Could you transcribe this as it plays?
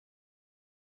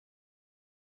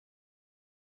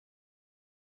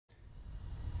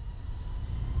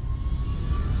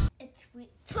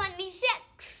Sweet. 26.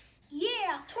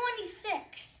 Yeah,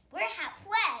 26. We're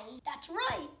halfway. That's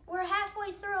right. We're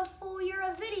halfway through a full year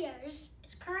of videos.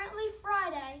 It's currently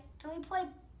Friday, and we play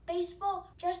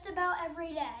baseball just about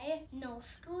every day. No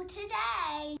school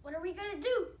today. What are we gonna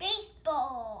do?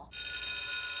 Baseball.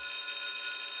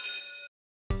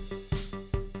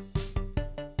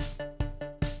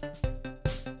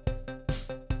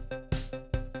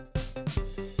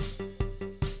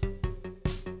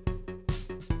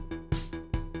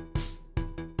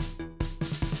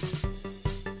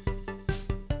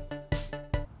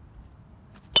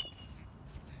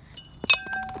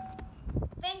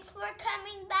 Thanks for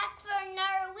coming back for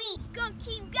another week. Go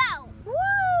team, go! Woo!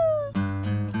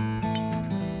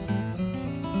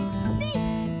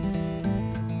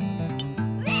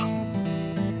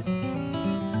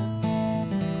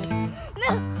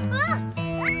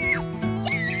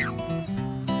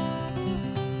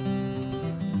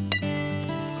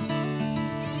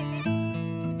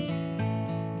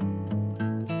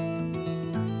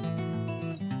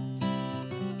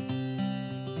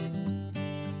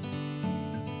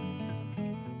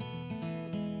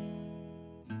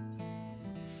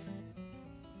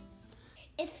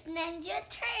 It's Ninja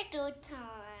Turtle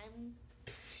time.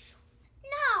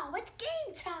 No, it's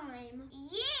game time.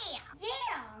 Yeah.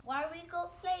 Why are we gonna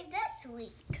play this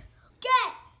week?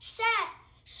 Get, set,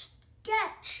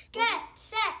 sketch. Get,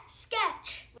 set,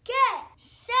 sketch. Get,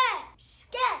 set,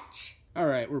 sketch. All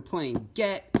right, we're playing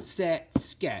Get, Set,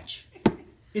 Sketch.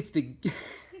 It's the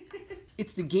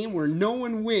game where no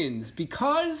one wins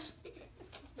because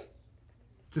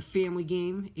it's a family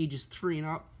game, ages 3 and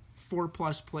up,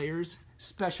 4+ players.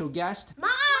 Special guest.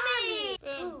 Mommy!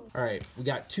 All right, we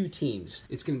got 2 teams.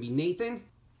 It's gonna be Nathan, and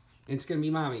it's gonna be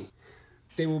Mommy.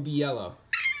 They will be yellow.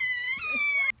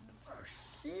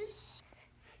 Versus.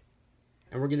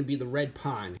 And we're gonna be the red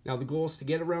pawn. Now the goal is to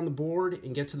get around the board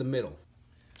and get to the middle.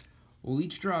 We'll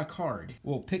each draw a card.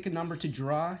 We'll pick a number to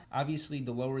draw. Obviously,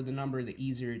 the lower the number, the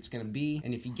easier it's gonna be.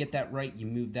 And if you get that right, you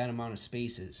move that amount of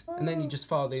spaces. And then you just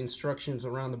follow the instructions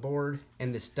around the board,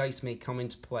 and this dice may come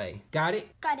into play. Got it?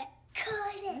 Got it.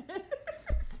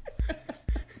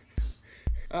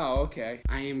 Oh, okay.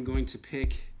 I am going to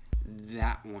pick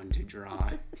that one to draw.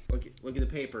 Look at the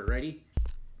paper. Ready?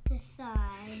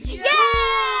 Decide. Yeah!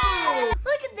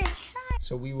 Look at this side.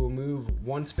 So we will move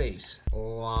 1 space.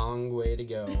 Long way to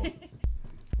go.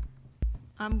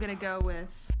 I'm gonna go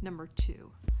with number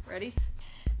 2. Ready?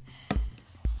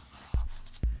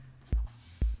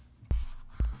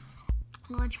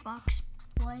 Lunchbox,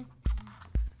 boy.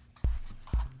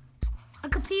 A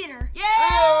computer.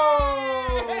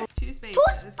 Yay! 2 spaces.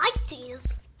 2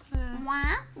 spices.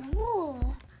 Wow.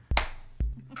 Ooh.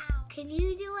 Can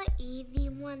you do an easy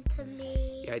one to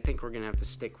me? Yeah, I think we're gonna have to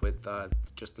stick with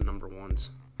just the number 1s.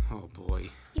 Oh boy.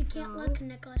 You can't look,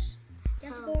 Nicholas. You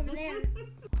have to go over there.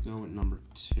 Go with number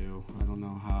 2. I don't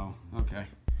know how. Okay.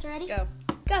 Ready? Go.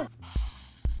 Go.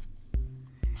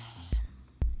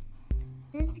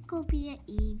 This is gonna be an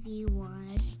easy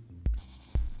one.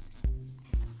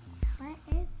 What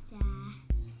is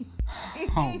that?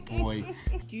 Oh boy.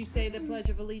 Do you say the Pledge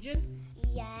of Allegiance?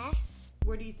 Yes.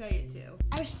 Where do you say it to?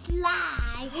 A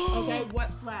flag. Okay,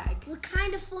 what flag? What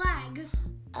kind of flag?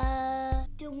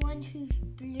 The one who's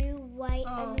blue, white,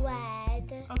 and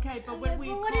red. Okay, but when we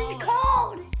Well, what call is it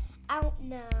called? I don't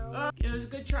know. It was a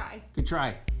good try. Good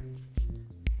try.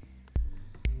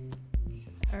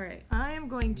 All right, I am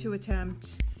going to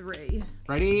attempt 3.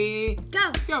 Ready?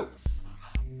 Go. Go.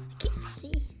 I can't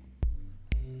see.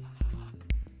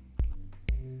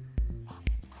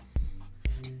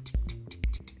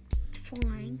 It's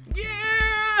flying.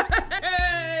 Yeah!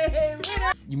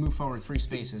 You move forward 3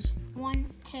 spaces. 1,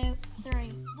 2,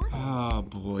 3. Oh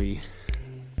boy.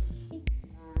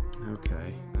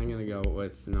 Okay, I'm gonna go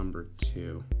with number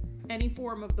 2. Any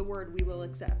form of the word we will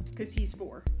accept, because he's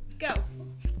 4. Go.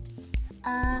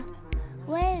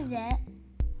 What is it?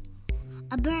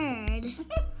 A bird.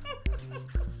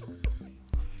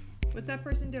 What's that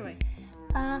person doing?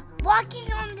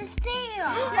 Walking on the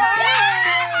stairs.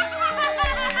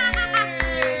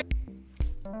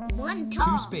 One 2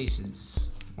 tall. spaces.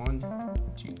 1,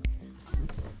 2.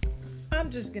 I'm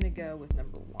just gonna go with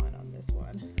number 1 on this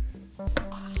one.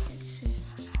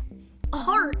 A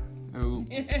heart. Oh,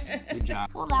 good job.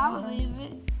 Well, that was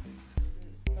easy.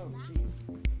 Oh, jeez.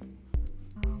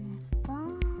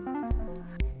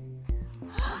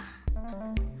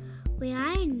 Wait,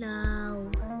 I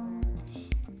know.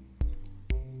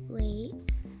 Wait.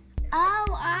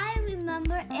 Oh, I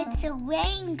remember. It's a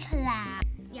rain cloud.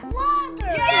 Yeah. Water.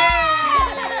 Yay!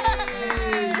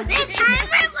 The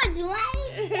timer was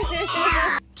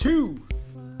right. 2.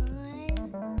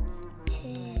 1,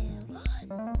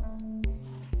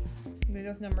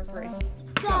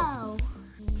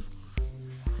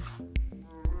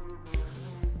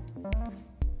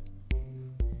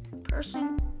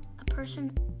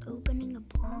 person opening a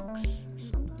box or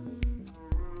something.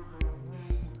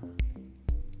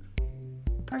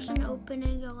 Person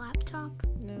opening a laptop.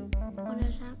 No. What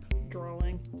is that?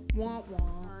 Drawing. Wah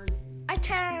wah. I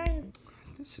turn.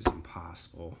 This is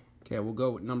impossible. Okay, we'll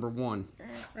go with number 1.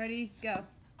 Ready? Go.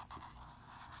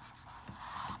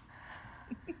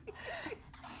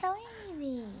 So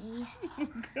easy.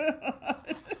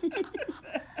 God.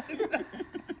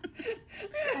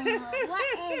 What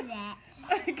is that?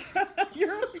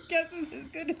 Your guess is as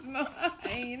good as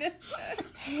mine.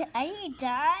 Are you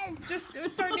done? Just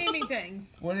start naming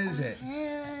things. What is it?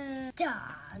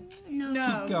 Dog.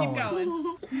 No, Keep keep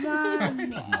going.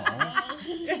 Mommy.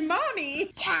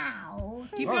 Mommy. Cow.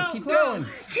 Keep Oh, going. keep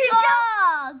close. going.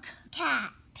 Dog.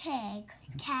 Cat. Pig.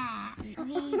 Cat.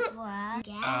 Zebra.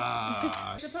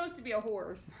 Cat. It's supposed to be a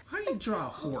horse. How do you draw a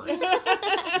horse?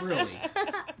 Really?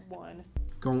 1.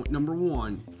 Go with number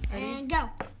 1. And go.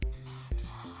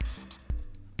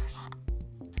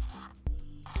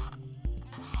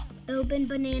 Open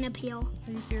banana peel.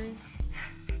 Are you serious?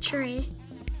 Tree.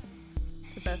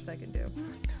 It's the best I can do.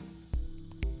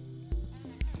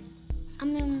 I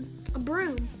mean, a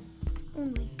broom. Oh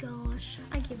my gosh.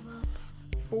 I give up.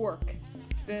 Fork,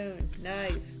 spoon,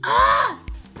 knife. Ah!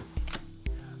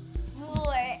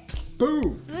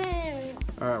 Boom!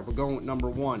 Alright, we're going with number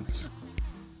 1.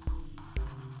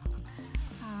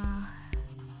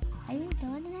 Are you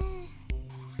doing that?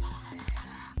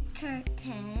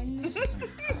 Curtains.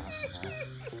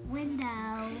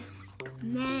 Window.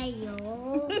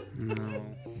 Mail.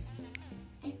 No.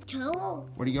 A tool.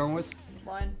 What are you going with?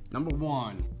 1. Number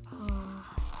 1.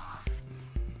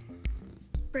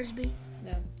 Frisbee.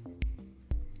 No.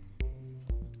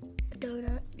 A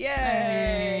donut.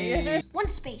 Yay! One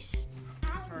space.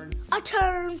 Turn. A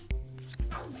turn.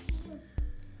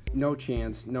 No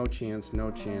chance, no chance,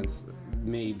 no chance.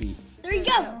 Maybe. There you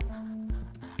go.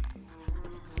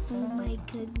 Oh my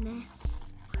goodness.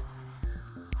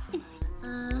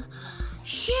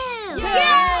 Shoe.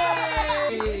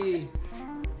 Yay!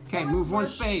 Okay, move 1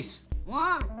 space.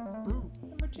 One.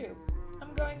 Number 2.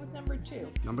 I'm going with number 2.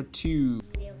 Number 2.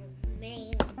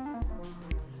 Man.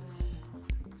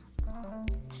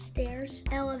 Stairs.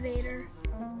 Elevator.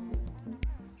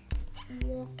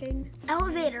 Walking.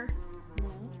 Elevator.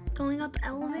 Going up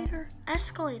elevator.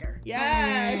 Escalator.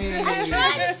 Yes! I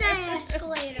tried to say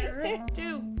escalator.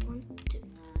 2. 1, 2.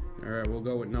 Alright, we'll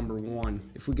go with number 1.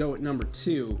 If we go with number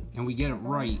 2 and we get it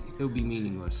right, it'll be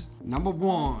meaningless. Number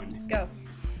 1. Go.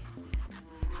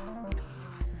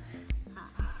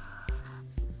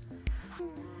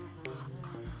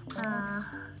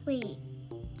 Wait.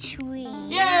 Tree.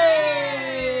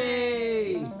 Yay!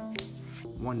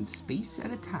 1 space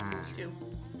at a time. 2.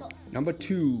 Number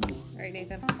 2. All right,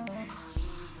 Nathan.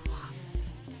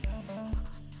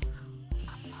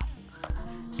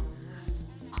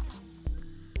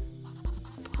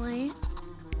 Plant.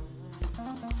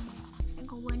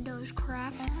 Single windows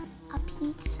cracked. A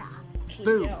pizza.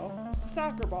 Boom. No. It's a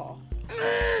soccer ball.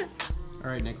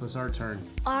 Alright, Nicholas, our turn.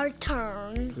 Our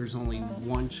turn. There's only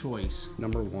 1 choice.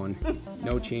 Number 1.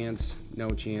 No chance, no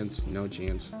chance, no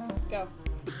chance. Go.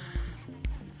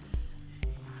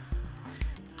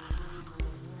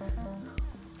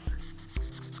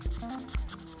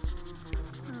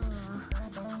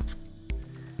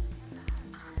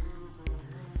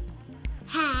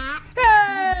 Hat.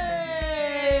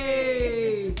 Hey!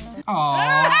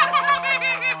 Aww.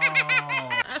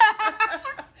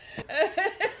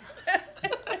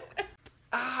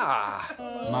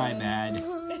 My bad.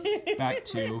 Back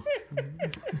 2.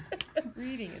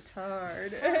 Reading is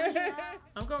hard.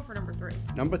 I'm going for number 3.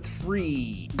 Number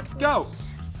 3. Go!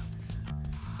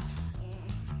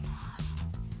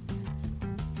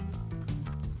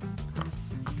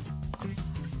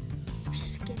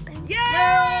 Skipping.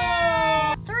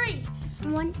 Yeah! 3.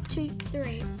 1, 2,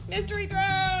 3. Mystery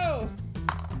throw!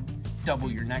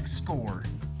 Double your next score.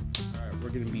 Alright, we're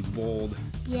gonna be bold.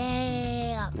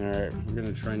 Yeah. Alright, we're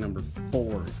gonna try number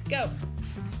 4. Go.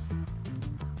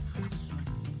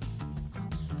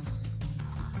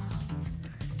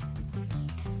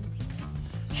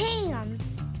 Hand.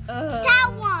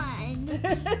 That one.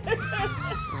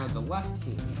 The left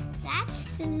hand. That's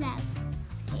the left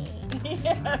hand.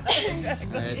 Yeah,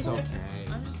 exactly. It's okay.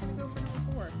 I'm just gonna go for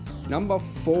number 4. Number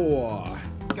 4.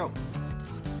 Go.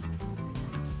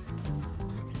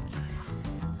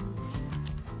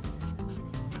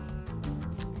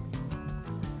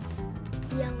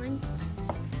 Yelling.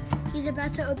 He's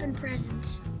about to open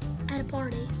presents at a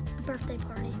party, a birthday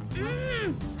party.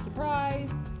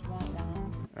 Surprise!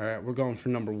 Alright, we're going for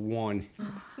number 1.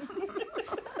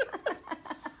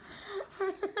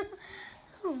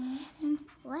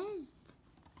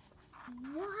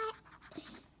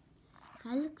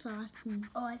 forgotten.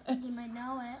 Oh, I think you might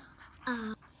know it.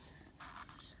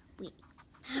 Wait.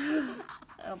 I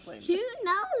don't blame Who you.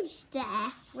 knows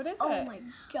that? What is Oh it? my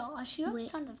gosh, you have Wait.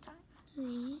 tons of time.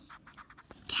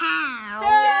 Cow.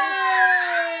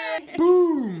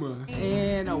 Boom!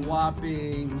 And a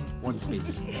whopping 1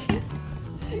 space.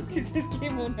 Because this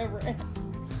game will never end.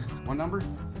 What number?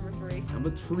 Number 3.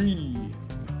 Number 3.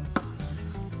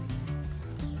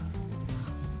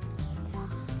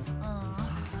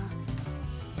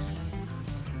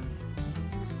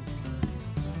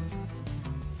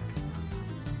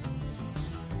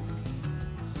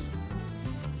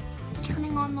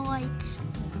 Turning on the lights.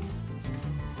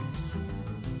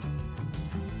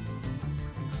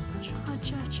 Cha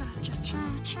cha cha cha cha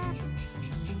cha.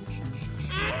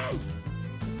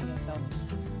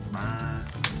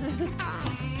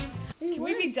 Can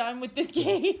we be done with this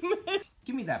game?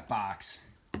 Give me that box.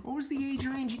 What was the age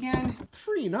range again?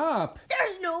 3 and up.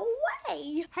 There's no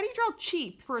way. How do you draw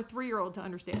cheap for a 3-year-old to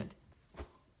understand?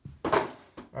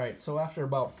 Alright, so after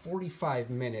about 45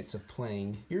 minutes of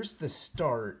playing, here's the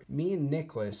start. Me and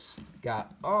Nicholas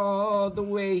got all the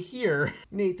way here.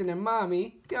 Nathan and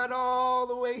Mommy got all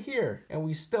the way here. And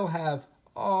we still have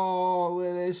all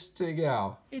of this to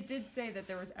go. It did say that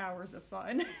there was hours of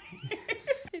fun.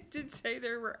 It did say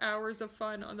there were hours of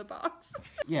fun on the box.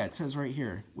 Yeah, it says right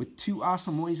here, with 2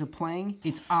 awesome ways of playing,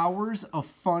 it's hours of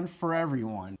fun for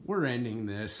everyone. We're ending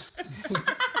this.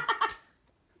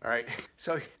 All right,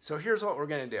 so here's what we're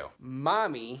gonna do.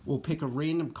 Mommy will pick a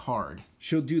random card.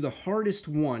 She'll do the hardest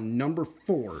one, number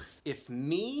 4. If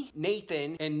me,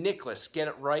 Nathan, and Nicholas get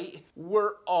it right,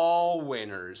 we're all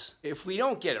winners. If we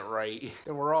don't get it right,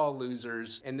 then we're all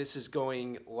losers, and this is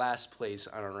going last place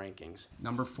on our rankings.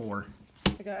 Number 4.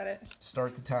 I got it.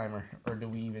 Start the timer, or do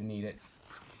we even need it?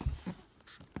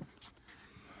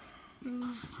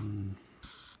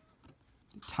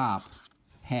 Top,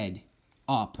 head,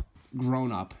 up,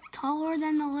 grown up, Taller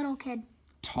than the little kid.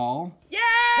 tall.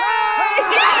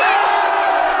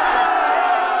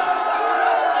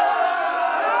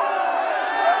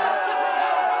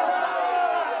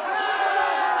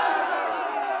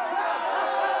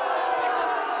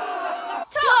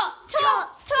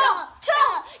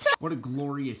 What a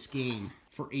glorious game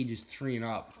for ages 3 and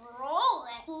up. Roll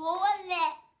it. Roll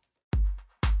it.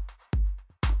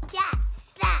 Catch,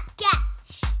 slap,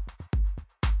 catch.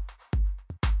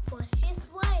 Push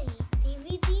this way.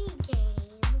 DVD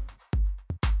game.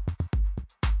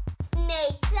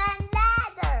 Snakes and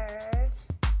ladders.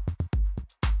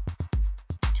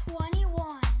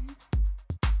 21.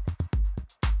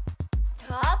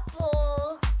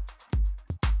 Couple.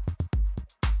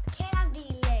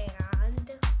 Candyland.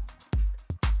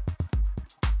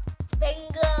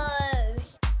 Bingo.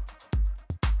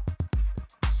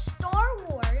 Star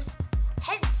Wars,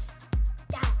 heads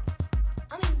down.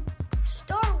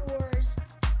 Star Wars,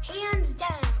 hands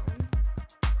down.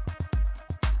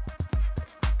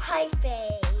 Pie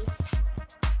face.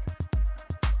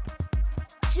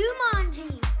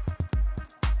 Jumanji.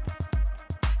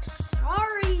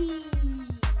 Sorry.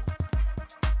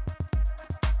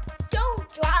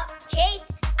 Don't drop, chase,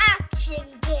 action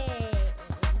game.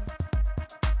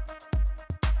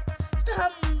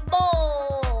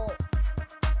 Tumble.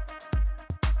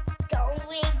 Don't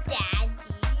wake daddy.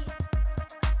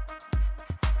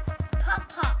 Pop,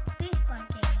 pop, baseball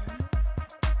game.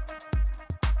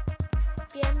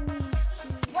 Give me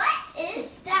food. What is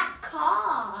that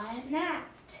called?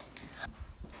 Snapped.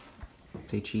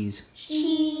 Say cheese.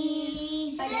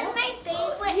 Cheese. This is my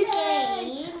favorite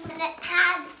game. And it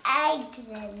has eggs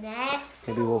in it.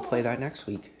 Maybe we'll play that next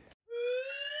week.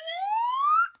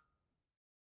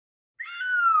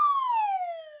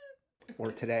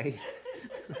 Or today.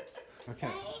 Okay,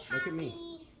 look at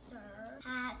me.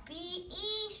 Happy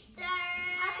Easter.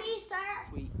 Happy Easter.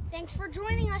 Sweet. Thanks for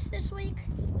joining us this week.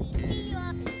 We see you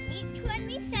on week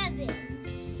 27.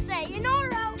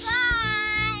 Sayonara. Bye.